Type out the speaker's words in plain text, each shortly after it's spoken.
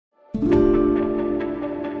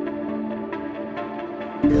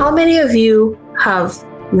How many of you have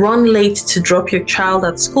run late to drop your child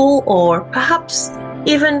at school, or perhaps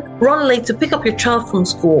even run late to pick up your child from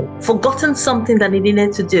school, forgotten something that they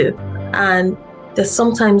needed to do? And there's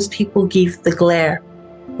sometimes people give the glare,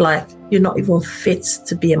 like you're not even fit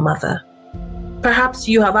to be a mother. Perhaps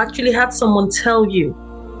you have actually had someone tell you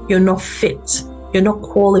you're not fit, you're not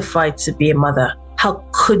qualified to be a mother. How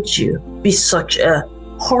could you be such a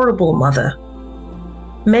horrible mother?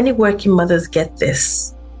 Many working mothers get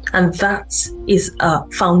this, and that is a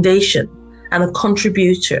foundation and a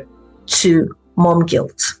contributor to mom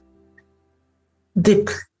guilt.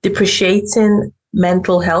 Depreciating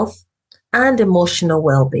mental health and emotional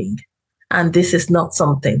well-being. And this is not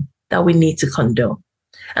something that we need to condone.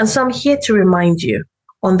 And so I'm here to remind you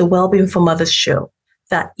on the Wellbeing for Mothers show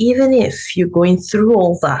that even if you're going through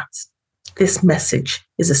all that, this message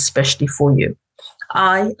is especially for you.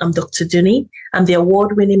 I am Dr. Duni. I'm the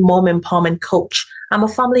award-winning mom empowerment coach. I'm a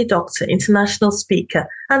family doctor, international speaker,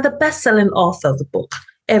 and the best-selling author of the book,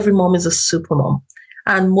 Every Mom is a Supermom.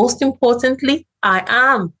 And most importantly, I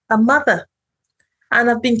am a mother. And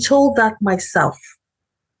I've been told that myself.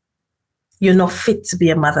 You're not fit to be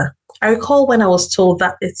a mother. I recall when I was told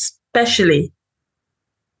that, especially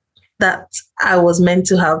that I was meant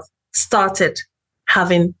to have started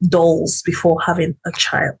having dolls before having a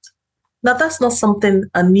child. Now, that's not something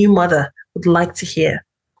a new mother would like to hear.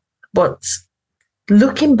 But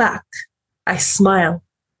looking back, I smile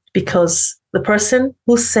because the person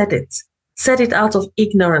who said it out of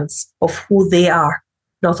ignorance of who they are,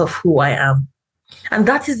 not of who I am. And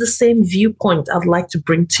that is the same viewpoint I'd like to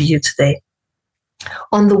bring to you today.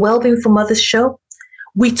 On the Wellbeing for Mothers show,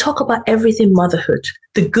 we talk about everything motherhood,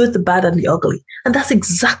 the good, the bad, and the ugly. And that's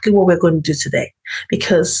exactly what we're going to do today,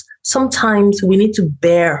 because sometimes we need to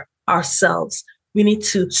bear ourselves. We need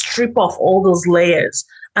to strip off all those layers,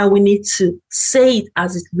 and we need to say it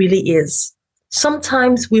as it really is.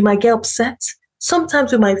 Sometimes we might get upset.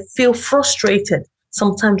 Sometimes we might feel frustrated.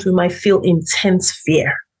 Sometimes we might feel intense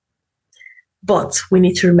fear. But we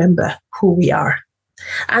need to remember who we are.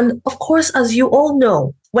 And of course, as you all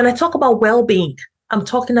know, when I talk about well-being, I'm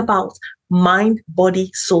talking about mind, body,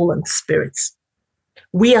 soul, and spirit.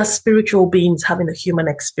 We are spiritual beings having a human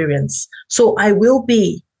experience. So I will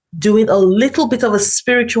be doing a little bit of a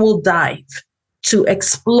spiritual dive to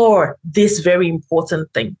explore this very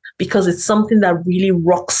important thing, because it's something that really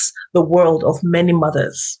rocks the world of many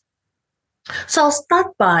mothers. So I'll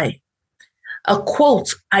start by a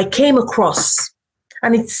quote I came across,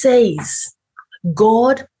 and it says,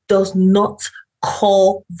 God does not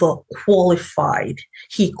call the qualified,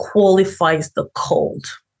 he qualifies the called.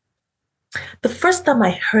 The first time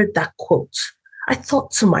I heard that quote, I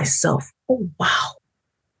thought to myself, oh,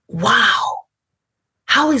 wow,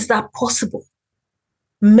 how is that possible?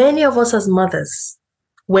 Many of us as mothers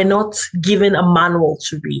were not given a manual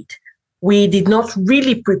to read. We did not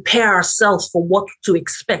really prepare ourselves for what to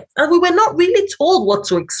expect, and we were not really told what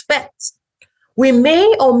to expect. We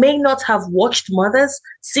may or may not have watched mothers,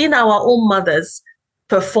 seen our own mothers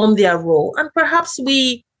perform their role, and perhaps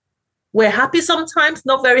we were happy sometimes,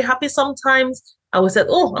 not very happy sometimes, and we said,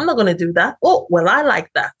 oh, I'm not going to do that. Oh, well, I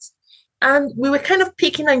like that. And we were kind of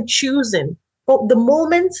picking and choosing. But the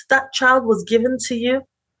moment that child was given to you,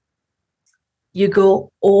 you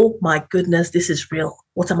go, oh my goodness, this is real.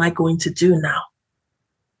 What am I going to do now?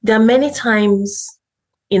 There are many times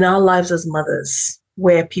in our lives as mothers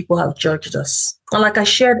where people have judged us. And like I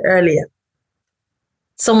shared earlier,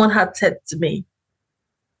 someone had said to me,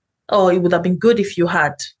 oh, it would have been good if you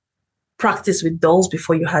had practiced with dolls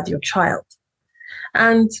before you had your child.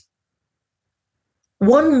 And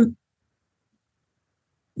one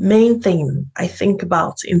main thing I think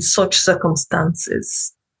about in such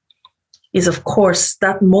circumstances is, of course,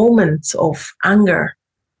 that moment of anger,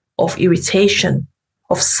 of irritation,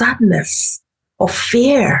 of sadness, of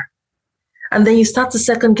fear. And then you start to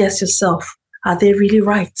second guess yourself. Are they really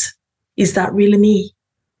right? Is that really me?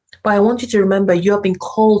 But I want you to remember, you have been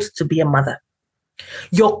called to be a mother.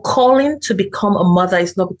 Your calling to become a mother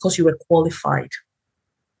is not because you were qualified.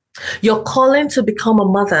 Your calling to become a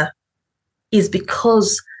mother is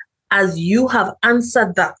because as you have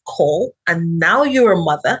answered that call and now you're a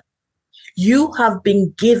mother, you have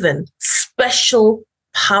been given special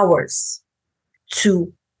powers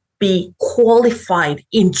to be qualified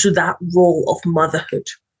into that role of motherhood.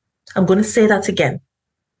 I'm going to say that again.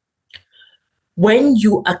 When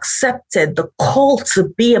you accepted the call to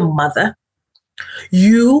be a mother,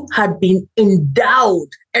 you had been endowed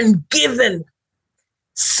and given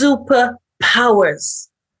superpowers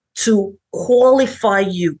to qualify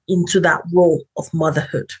you into that role of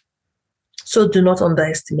motherhood. So do not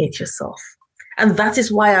underestimate yourself. And that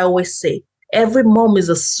is why I always say every mom is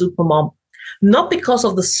a super mom, not because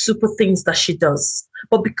of the super things that she does,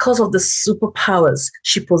 but because of the superpowers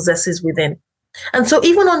she possesses within. And so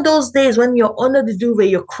even on those days when you're under the duvet,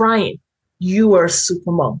 you're crying, you are a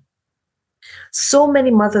super mom. So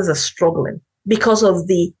many mothers are struggling because of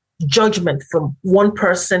the judgment from one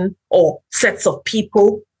person or sets of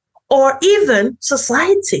people or even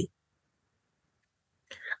society.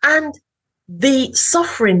 And the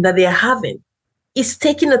suffering that they're having is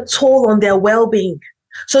taking a toll on their well-being.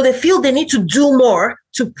 So they feel they need to do more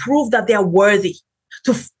to prove that they are worthy,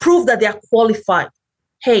 to prove that they are qualified.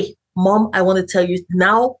 Hey, mom, I want to tell you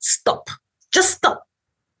now, stop. Just stop.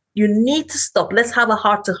 You need to stop. Let's have a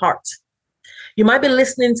heart-to-heart. You might be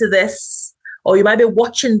listening to this, or you might be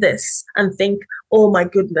watching this and think, oh my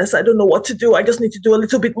goodness, I don't know what to do. I just need to do a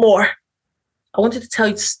little bit more. I wanted to tell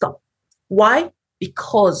you to stop. Why?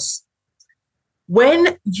 Because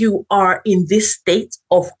when you are in this state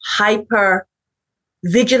of hyper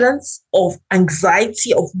vigilance, of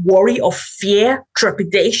anxiety, of worry, of fear,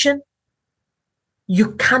 trepidation,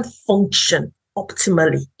 you can't function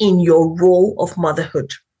optimally in your role of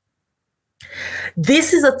motherhood.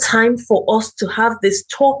 This is a time for us to have this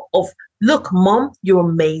talk of, look, mom, you're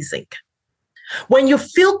amazing. When you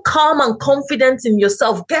feel calm and confident in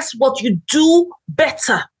yourself, guess what? You do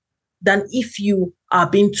better than if you are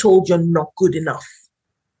being told you're not good enough.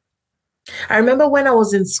 I remember when I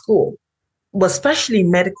was in school, especially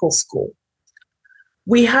medical school,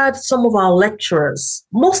 we had some of our lecturers,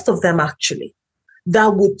 most of them actually,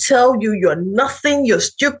 that would tell you you're nothing, you're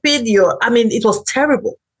stupid, it was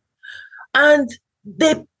terrible. And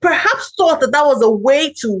they perhaps thought that that was a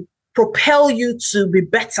way to propel you to be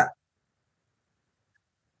better.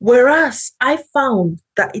 Whereas I found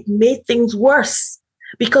that it made things worse,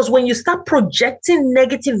 because when you start projecting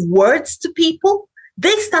negative words to people,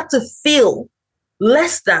 they start to feel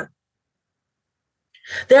less than.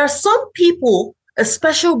 There are some people, a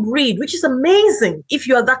special breed, which is amazing if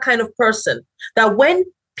you are that kind of person, that when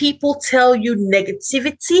people tell you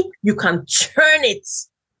negativity, you can turn it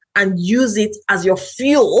and use it as your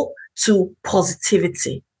fuel to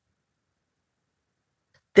positivity.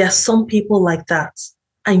 There are some people like that,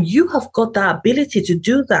 and you have got the ability to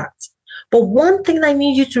do that. But one thing I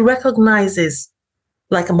need you to recognize is,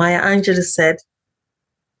 like Maya Angelou said,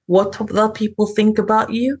 what other people think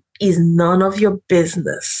about you is none of your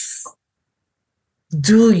business.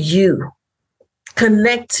 Do you.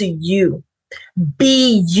 Connect to you.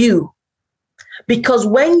 Be you. Because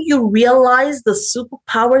when you realize the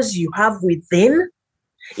superpowers you have within,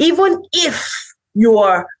 even if you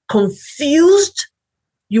are confused,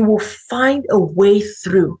 you will find a way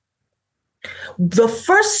through. The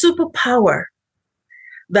first superpower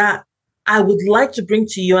that I would like to bring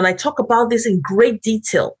to you, and I talk about this in great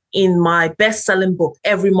detail in my best-selling book,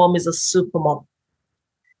 Every Mom is a Super Mom.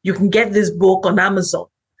 You can get this book on Amazon.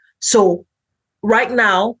 So right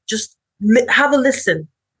now, just have a listen,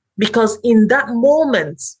 because in that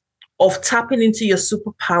moment of tapping into your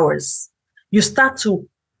superpowers, you start to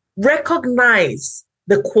recognize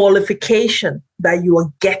the qualification that you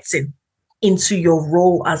are getting into your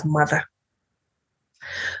role as mother.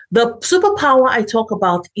 The superpower I talk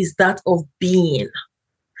about is that of being.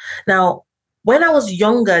 Now, when I was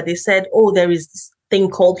younger, they said, oh, there is this thing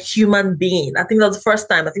called human being. I think that was the first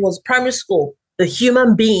time. I think it was primary school, the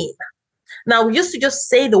human being. Now, we used to just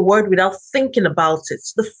say the word without thinking about it.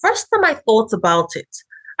 The first time I thought about it,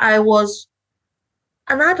 I was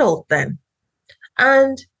an adult then.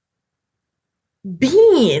 And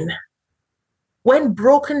being, when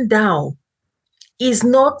broken down, is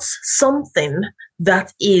not something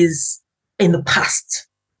that is in the past.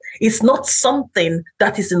 It's not something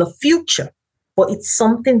that is in the future, but it's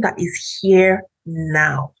something that is here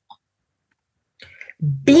now.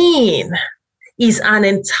 Being is an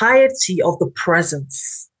entirety of the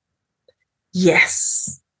presence.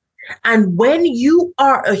 Yes. And when you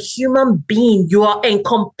are a human being, you are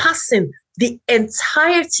encompassing the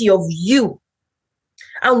entirety of you.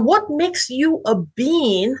 And what makes you a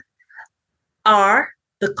being are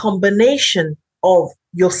the combination of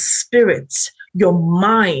your spirit, your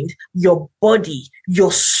mind, your body,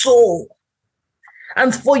 your soul.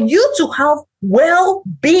 And for you to have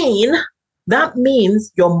well-being, that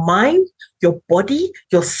means your mind, your body,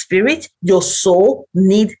 your spirit, your soul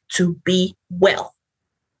need to be well.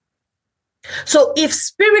 So if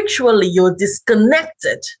spiritually you're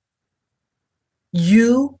disconnected,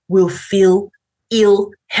 you will feel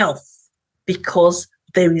ill health because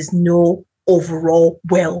there is no overall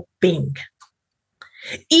well-being.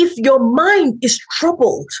 If your mind is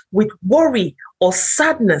troubled with worry or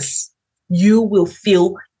sadness, you will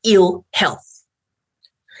feel ill health.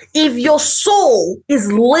 If your soul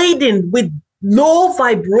is laden with low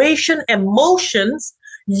vibration emotions,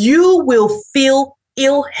 you will feel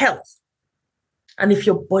ill health. And if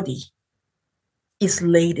your body is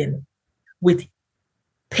laden with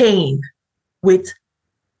pain, with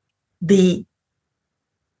the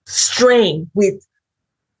strain, with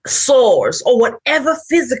sores, or whatever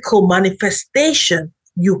physical manifestation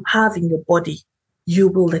you have in your body, you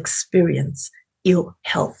will experience ill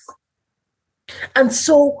health. And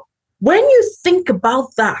so when you think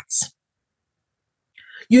about that,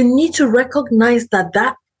 you need to recognize that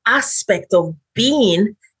that aspect of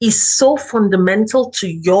being is so fundamental to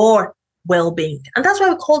your well-being. And that's why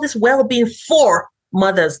we call this well-being for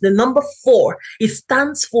mothers. The number 4, it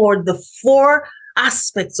stands for the 4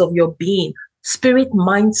 aspects of your being: spirit,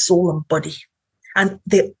 mind, soul, and body. And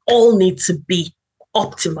they all need to be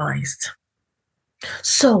optimized.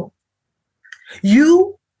 So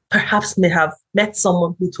you perhaps may have met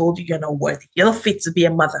someone who told you you're not worthy, you're not fit to be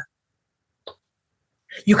a mother.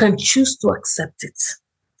 You can choose to accept it,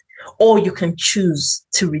 or you can choose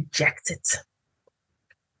to reject it.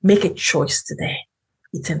 Make a choice today.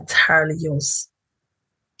 It's entirely yours.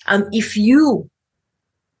 And if you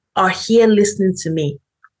are here listening to me,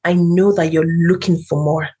 I know that you're looking for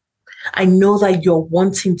more. I know that you're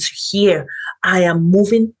wanting to hear, I am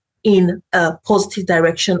moving in a positive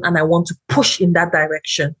direction and I want to push in that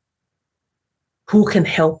direction. Who can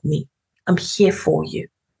help me? I'm here for you.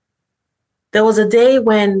 There was a day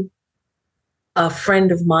when a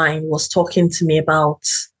friend of mine was talking to me about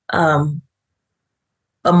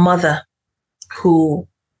a mother who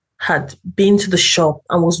had been to the shop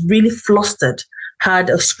and was really flustered, had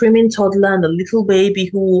a screaming toddler and a little baby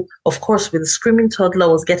who, of course, with the screaming toddler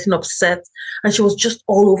was getting upset. And she was just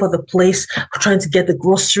all over the place trying to get the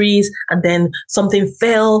groceries. And then something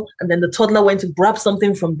fell. And then the toddler went to grab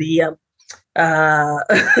something from the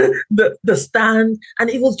stand. And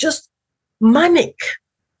it was just manic.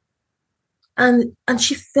 And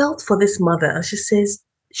she felt for this mother. And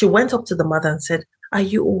she went up to the mother and said, "Are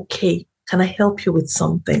you okay? Can I help you with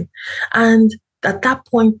something?" And at that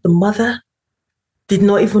point, the mother did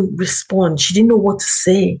not even respond. She didn't know what to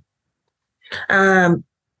say. And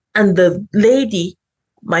the lady,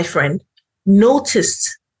 my friend,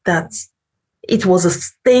 noticed that it was a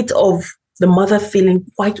state of the mother feeling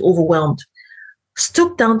quite overwhelmed,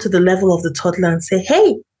 stooped down to the level of the toddler and said,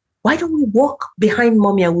 "Hey, why don't we walk behind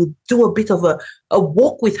mommy and we'll do a bit of a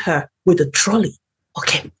walk with her with a trolley?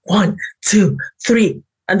 Okay, 1, 2, 3.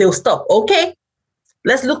 And they'll stop. Okay,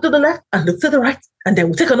 let's look to the left and look to the right. And then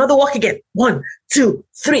we'll take another walk again. 1, 2,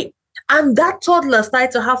 3. And that toddler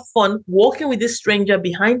started to have fun walking with this stranger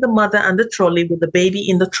behind the mother and the trolley with the baby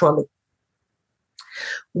in the trolley.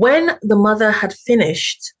 When the mother had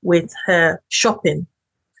finished with her shopping,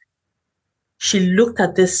 she looked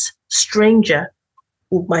at this stranger,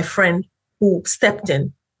 my friend, who stepped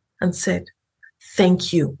in and said,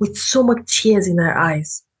 "Thank you," with so much tears in her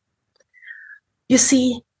eyes. You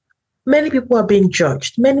see, many people are being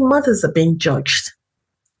judged. Many mothers are being judged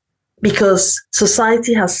because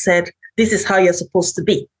society has said, this is how you're supposed to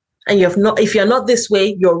be. And if you're not this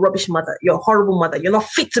way, you're a rubbish mother. You're a horrible mother. You're not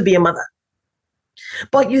fit to be a mother.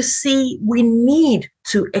 But you see, we need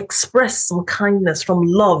to express some kindness from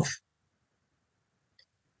love.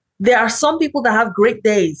 There are some people that have great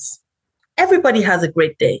days. Everybody has a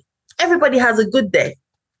great day. Everybody has a good day.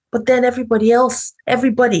 But then everybody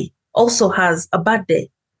also has a bad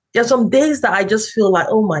day. There are some days that I just feel like,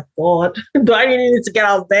 oh my God, do I really need to get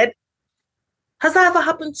out of bed? Has that ever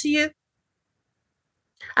happened to you?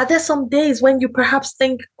 Are there some days when you perhaps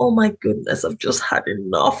think, oh my goodness, I've just had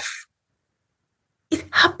enough? It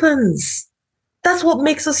happens. That's what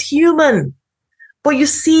makes us human. But you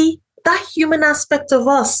see, that human aspect of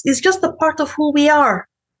us is just a part of who we are,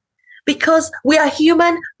 because we are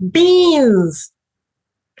human beings.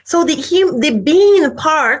 So the being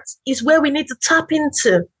part is where we need to tap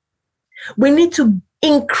into. We need to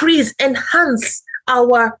enhance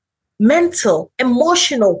our mental,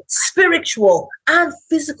 emotional, spiritual, and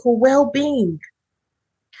physical well-being.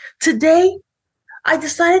 Today, I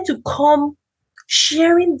decided to come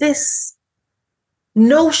sharing this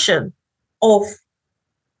notion of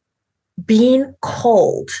being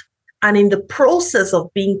called, and in the process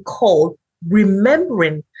of being called,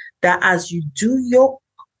 remembering that as you do your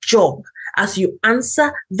job, as you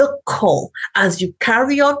answer the call, as you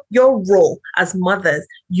carry on your role as mothers,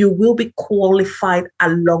 you will be qualified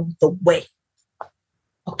along the way.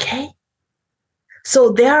 Okay?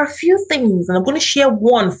 So there are a few things, and I'm going to share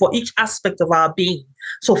one for each aspect of our being.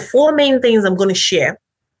 So 4 main things I'm going to share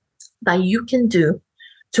that you can do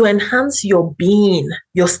to enhance your being,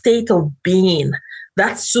 your state of being,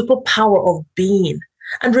 that superpower of being.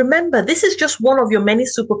 And remember, this is just one of your many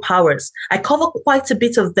superpowers. I cover quite a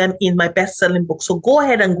bit of them in my best-selling book, so go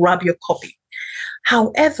ahead and grab your copy.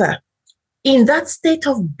 However, in that state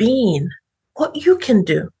of being, what you can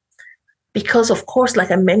do, because of course,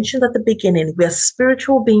 like I mentioned at the beginning, we are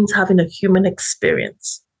spiritual beings having a human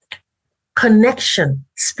experience. Connection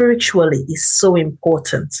spiritually is so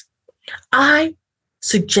important. I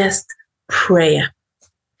suggest prayer.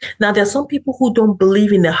 Now, there are some people who don't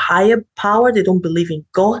believe in a higher power. They don't believe in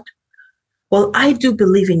God. Well, I do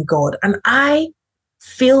believe in God, and I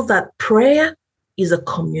feel that prayer is a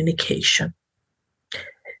communication.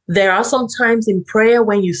 There are some times in prayer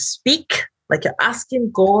when you speak, like you're asking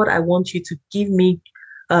God, I want you to give me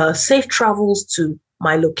safe travels to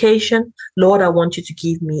my location. Lord, I want you to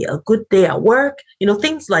give me a good day at work.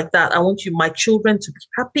 Things like that. I want my children to be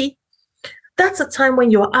happy. That's a time when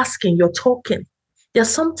you're asking, you're talking. There's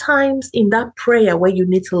sometimes in that prayer where you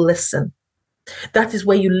need to listen. That is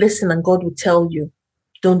where you listen and God will tell you,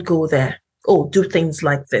 don't go there. Oh, do things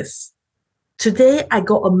like this. Today, I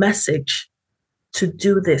got a message to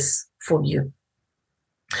do this for you.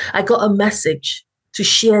 I got a message to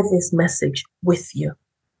share this message with you.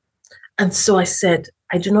 And so I said,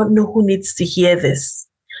 I do not know who needs to hear this.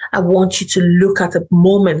 I want you to look at a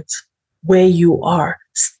moment where you are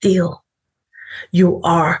still. You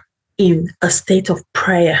are in a state of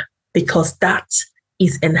prayer, because that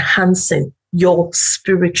is enhancing your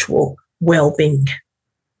spiritual well-being.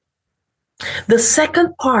 The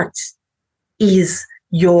second part is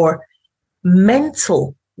your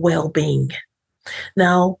mental well-being.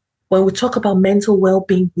 Now, when we talk about mental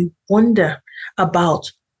well-being, we wonder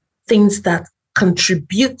about things that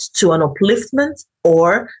contribute to an upliftment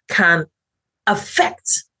or can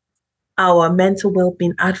affect our mental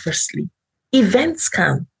well-being adversely. Events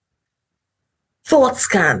can. Thoughts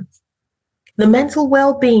can. The mental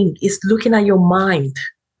well-being is looking at your mind.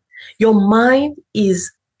 Your mind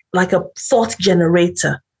is like a thought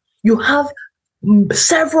generator. You have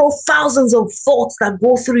several thousands of thoughts that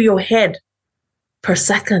go through your head per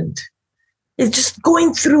second. It's just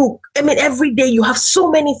going through. Every day you have so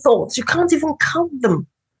many thoughts. You can't even count them.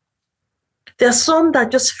 There are some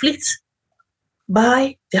that just flit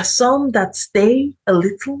by. There are some that stay a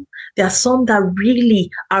little. There are some that really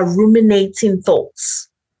are ruminating thoughts.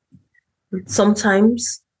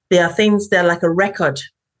 Sometimes there are things that are like a record.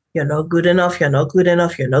 You're not good enough. You're not good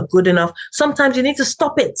enough. You're not good enough. Sometimes you need to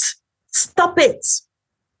stop it. Stop it.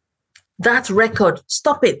 That record,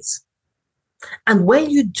 stop it. And when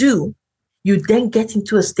you do, you then get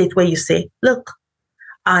into a state where you say, look,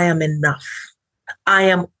 I am enough. I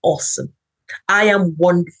am awesome. I am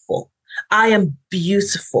wonderful. I am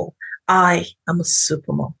beautiful. I am a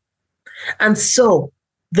supermom. And so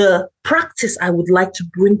the practice I would like to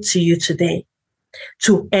bring to you today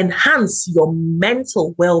to enhance your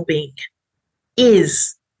mental well-being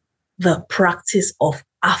is the practice of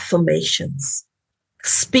affirmations.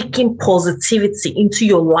 Speaking positivity into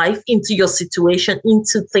your life, into your situation,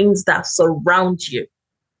 into things that surround you.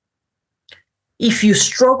 If you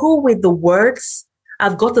struggle with the words,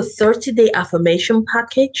 I've got a 30-day affirmation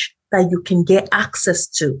package that you can get access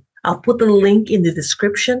to. I'll put the link in the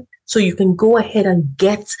description so you can go ahead and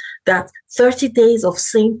get that 30 days of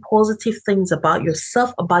saying positive things about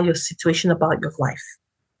yourself, about your situation, about your life.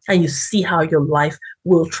 And you see how your life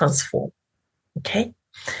will transform. Okay?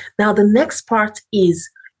 Now, the next part is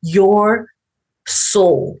your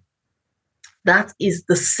soul. That is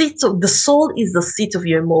the seat of the soul, is the seat of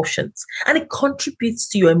your emotions, and it contributes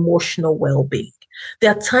to your emotional well-being.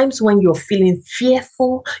 There are times when you're feeling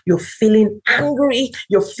fearful, you're feeling angry,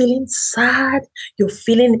 you're feeling sad, you're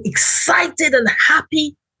feeling excited and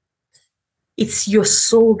happy. It's your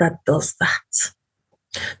soul that does that.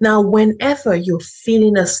 Now, whenever you're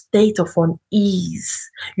feeling a state of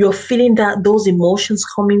unease, you're feeling that those emotions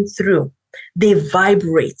coming through, they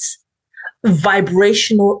vibrate.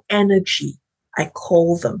 Vibrational energy, I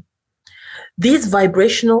call them. This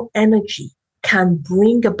vibrational energy can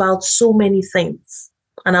bring about so many things.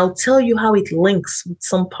 And I'll tell you how it links with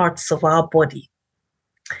some parts of our body.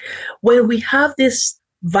 When we have these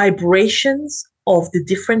vibrations of the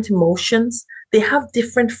different emotions, they have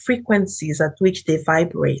different frequencies at which they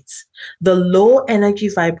vibrate. The low energy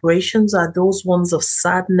vibrations are those ones of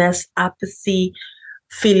sadness, apathy,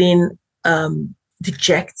 feeling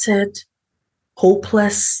dejected,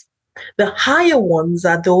 hopeless. The higher ones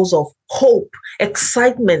are those of hope,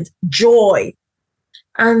 excitement, joy,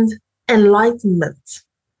 and enlightenment.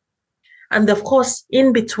 And of course,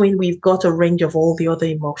 in between, we've got a range of all the other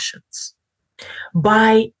emotions.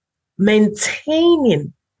 By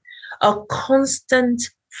maintaining a constant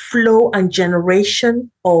flow and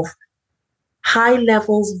generation of high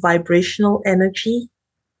levels vibrational energy,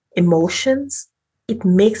 emotions, it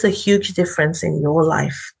makes a huge difference in your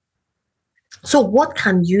life. So what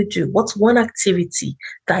can you do? What's one activity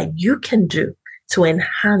that you can do to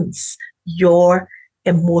enhance your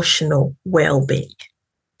emotional well-being?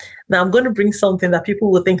 Now, I'm going to bring something that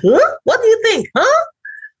people will think, huh? What do you think? Huh?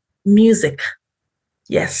 Music.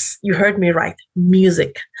 Yes, you heard me right.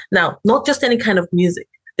 Music. Now, not just any kind of music.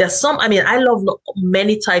 There's some, I love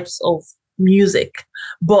many types of music,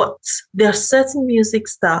 but there are certain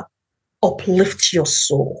musics that uplift your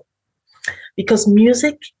soul, because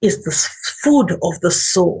music is the food of the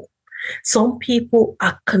soul. Some people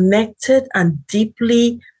are connected and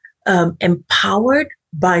deeply empowered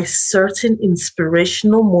by certain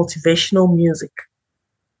inspirational, motivational music.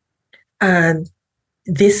 And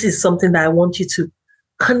this is something that I want you to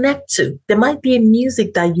connect to. There might be a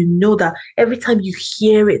music that you know that every time you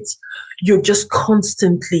hear it, you're just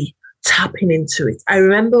constantly tapping into it. I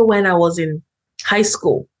remember when I was in high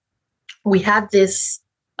school, we had this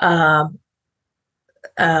cross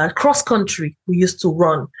country we used to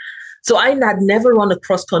run. So I had never run a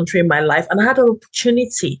cross country in my life, and I had an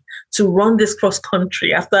opportunity to run this cross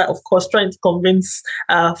country after, of course, trying to convince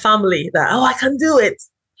family that, oh, I can do it.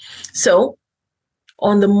 So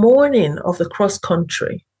on the morning of the cross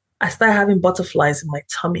country, I started having butterflies in my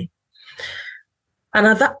tummy. And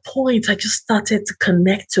at that point, I just started to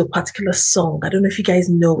connect to a particular song. I don't know if you guys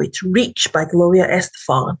know it, Reach by Gloria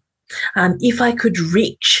Estefan. And if I could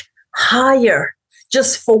reach higher,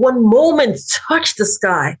 just for one moment, touch the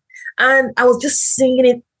sky. And I was just singing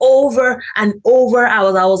it over and over. I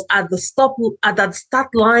was at that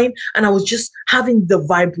start line, and I was just having the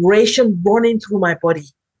vibration running through my body.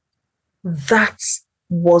 That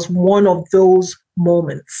was one of those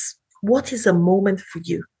moments. What is a moment for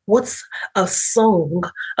you? What's a song,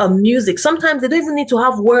 a music? Sometimes they don't even need to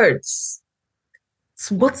have words.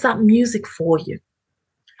 So what's that music for you?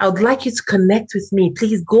 I would like you to connect with me.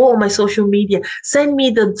 Please go on my social media. Send me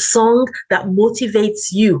the song that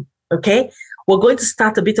motivates you, okay? We're going to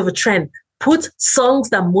start a bit of a trend. Put songs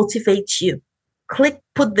that motivate you. Put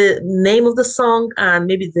the name of the song and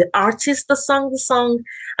maybe the artist that sang the song.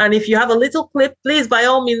 And if you have a little clip, please, by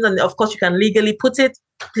all means, and of course you can legally put it,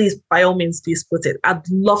 please, by all means, please put it. I'd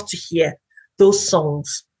love to hear those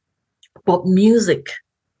songs. But music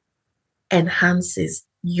enhances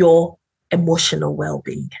your emotional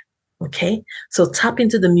well-being, okay? So tap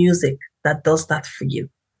into the music that does that for you.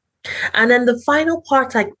 And then the final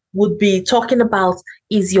part I would be talking about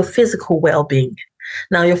is your physical well-being.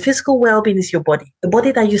 Now, your physical well-being is your body, the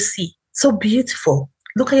body that you see. So beautiful.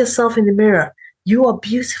 Look at yourself in the mirror. You are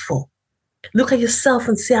beautiful. Look at yourself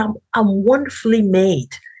and say, I'm wonderfully made,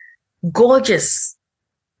 gorgeous.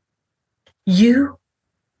 You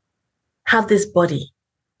have this body,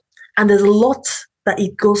 and there's a lot that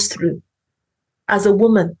it goes through. As a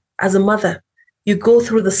woman, as a mother, you go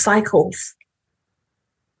through the cycles.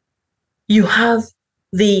 You have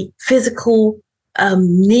the physical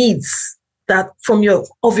needs that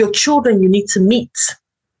of your children you need to meet.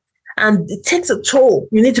 And it takes a toll.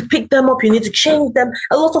 You need to pick them up. You need to change them.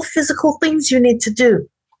 A lot of physical things you need to do.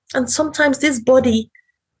 And sometimes this body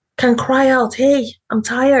can cry out, hey, I'm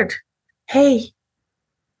tired. Hey,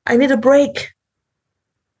 I need a break.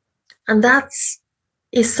 And that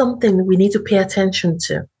is something we need to pay attention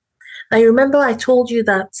to. Now, you remember I told you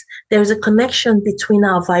that there is a connection between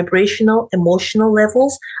our vibrational, emotional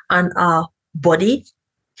levels and our body.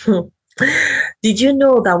 Did you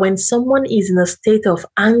know that when someone is in a state of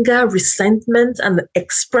anger, resentment, and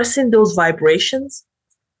expressing those vibrations,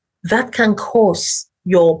 that can cause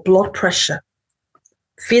your blood pressure,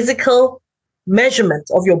 physical measurement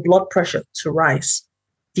of your blood pressure to rise?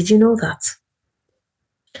 Did you know that?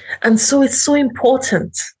 And so it's so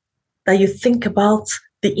important that you think about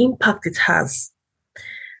the impact it has.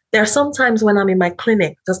 There are some times when I'm in my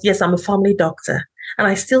clinic, yes, I'm a family doctor, and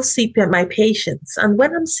I still see my patients. And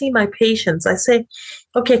when I'm seeing my patients, I say,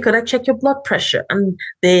 okay, could I check your blood pressure? And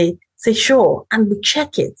they say, sure. And we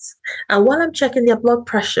check it. And while I'm checking their blood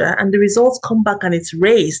pressure and the results come back and it's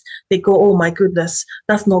raised, they go, oh my goodness,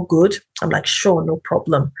 that's not good. I'm like, sure, no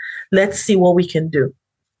problem. Let's see what we can do.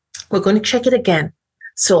 We're going to check it again.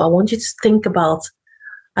 So I want you to think about,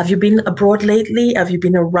 have you been abroad lately? Have you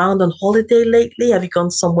been around on holiday lately? Have you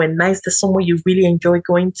gone somewhere nice? There's somewhere you really enjoy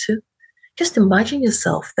going to? Just imagine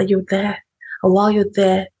yourself that you're there. And while you're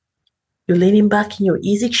there, you're leaning back in your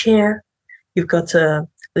easy chair. You've got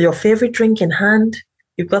your favorite drink in hand.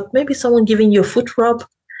 You've got maybe someone giving you a foot rub.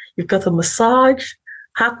 You've got a massage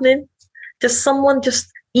happening. Just someone just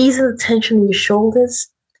easing the tension in your shoulders.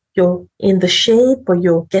 You're in the shade, but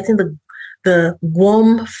you're getting the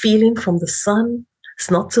warm feeling from the sun.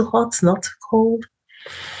 It's not too hot, it's not too cold.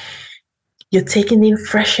 You're taking in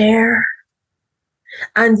fresh air.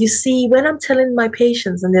 And you see, when I'm telling my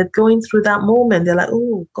patients and they're going through that moment, they're like,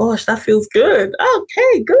 oh gosh, that feels good.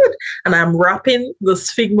 Okay, good. And I'm wrapping the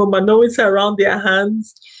sphygmomanoids around their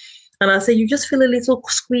hands. And I say, you just feel a little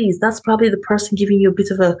squeeze. That's probably the person giving you a bit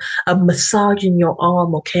of a massage in your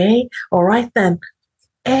arm, okay? All right then.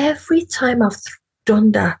 Every time I've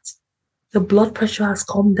done that, the blood pressure has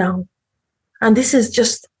come down. And this is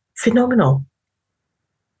just phenomenal.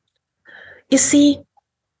 You see,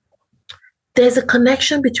 there's a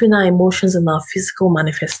connection between our emotions and our physical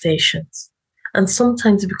manifestations. And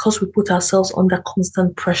sometimes because we put ourselves under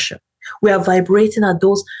constant pressure, we are vibrating at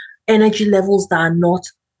those energy levels that are not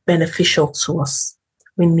beneficial to us.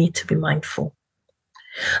 We need to be mindful.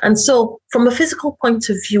 And so from a physical point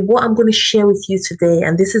of view, what I'm going to share with you today,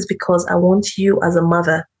 and this is because I want you as a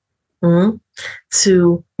mother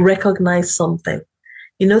to recognize something.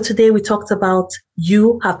 You know, today we talked about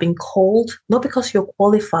you have been called, not because you're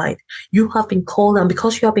qualified. You have been called, and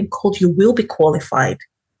because you have been called, you will be qualified.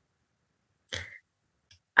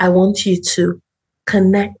 I want you to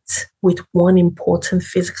connect with one important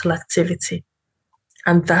physical activity,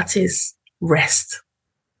 and that is rest.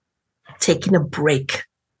 Taking a break,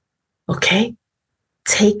 okay?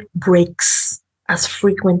 Take breaks as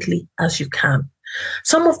frequently as you can.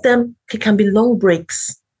 Some of them can be long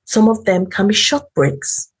breaks. Some of them can be short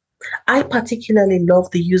breaks. I particularly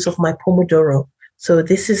love the use of my Pomodoro. So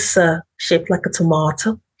this is shaped like a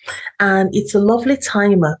tomato. And it's a lovely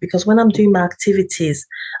timer because when I'm doing my activities,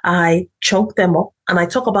 I chunk them up. And I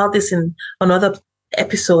talk about this in another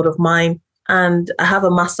episode of mine. And I have a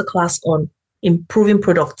masterclass on improving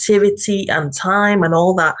productivity and time and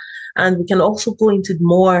all that. And we can also go into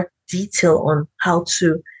more detail on how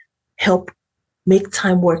to help make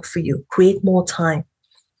time work for you, create more time.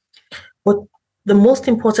 But the most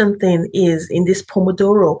important thing is in this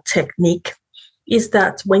Pomodoro technique is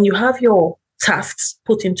that when you have your tasks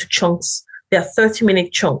put into chunks, they are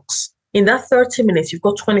 30-minute chunks. In that 30 minutes, you've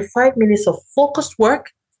got 25 minutes of focused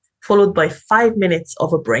work, followed by 5 minutes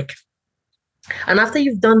of a break. And after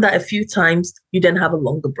you've done that a few times, you then have a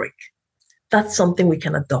longer break. That's something we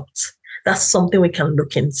can adopt. That's something we can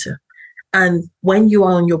look into. And when you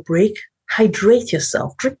are on your break, hydrate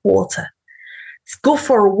yourself, drink water, go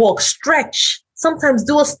for a walk, stretch, sometimes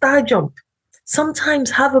do a star jump,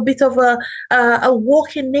 sometimes have a bit of a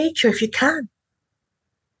walk in nature if you can.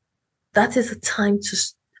 That is a time to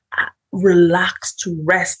relax, to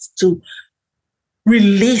rest, to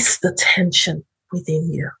release the tension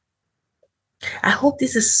within you. I hope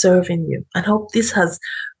this is serving you. I hope this has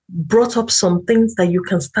brought up some things that you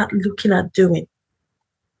can start looking at doing.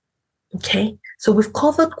 Okay, so we've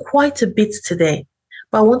covered quite a bit today,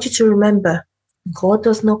 but I want you to remember, God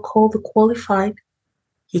does not call the qualified.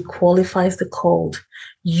 He qualifies the called.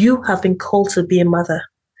 You have been called to be a mother.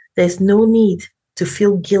 There's no need to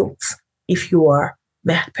feel guilt if you are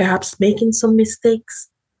perhaps making some mistakes.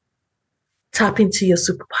 Tap into your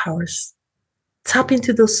superpowers. Tap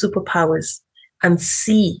into those superpowers and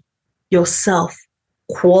see yourself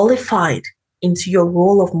qualified into your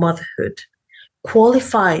role of motherhood,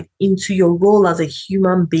 qualified into your role as a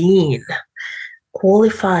human being,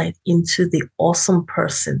 qualified into the awesome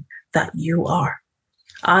person that you are.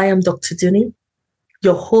 I am Dr. Duni,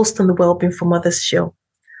 your host on the Wellbeing for Mothers show.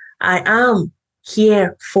 I am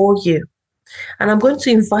here for you, and I'm going to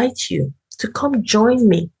invite you to come join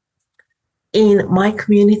me in my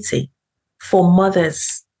community for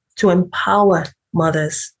mothers, to empower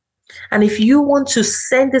mothers. And if you want to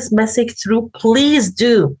send this message through, please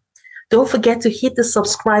do. Don't forget to hit the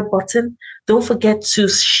subscribe button. Don't forget to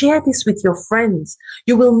share this with your friends.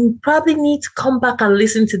 You will probably need to come back and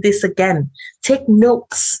listen to this again. Take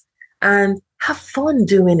notes and have fun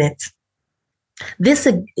doing it. This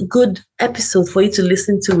is a good episode for you to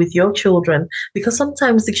listen to with your children, because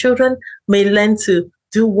sometimes the children may learn to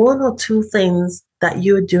do one or two things that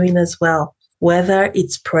you're doing as well, whether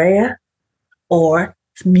it's prayer or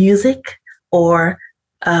music or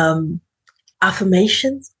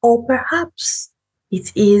affirmations, or perhaps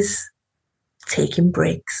it is taking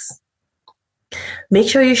breaks. Make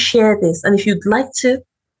sure you share this. And if you'd like to,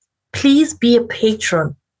 please be a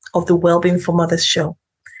patron of the Wellbeing for Mothers show.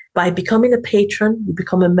 By becoming a patron, you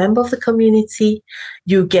become a member of the community,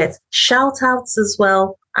 you get shout outs as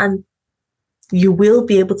well, and you will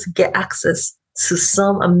be able to get access to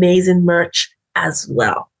some amazing merch as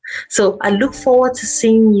well. So I look forward to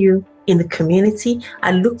seeing you in the community.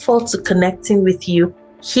 I look forward to connecting with you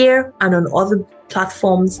here and on other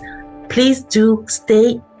platforms. Please do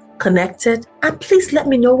stay connected, and please let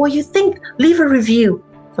me know what you think. Leave a review.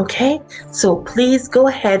 Okay? So please go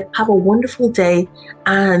ahead, have a wonderful day.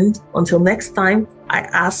 And until next time, I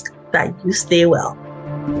ask that you stay well.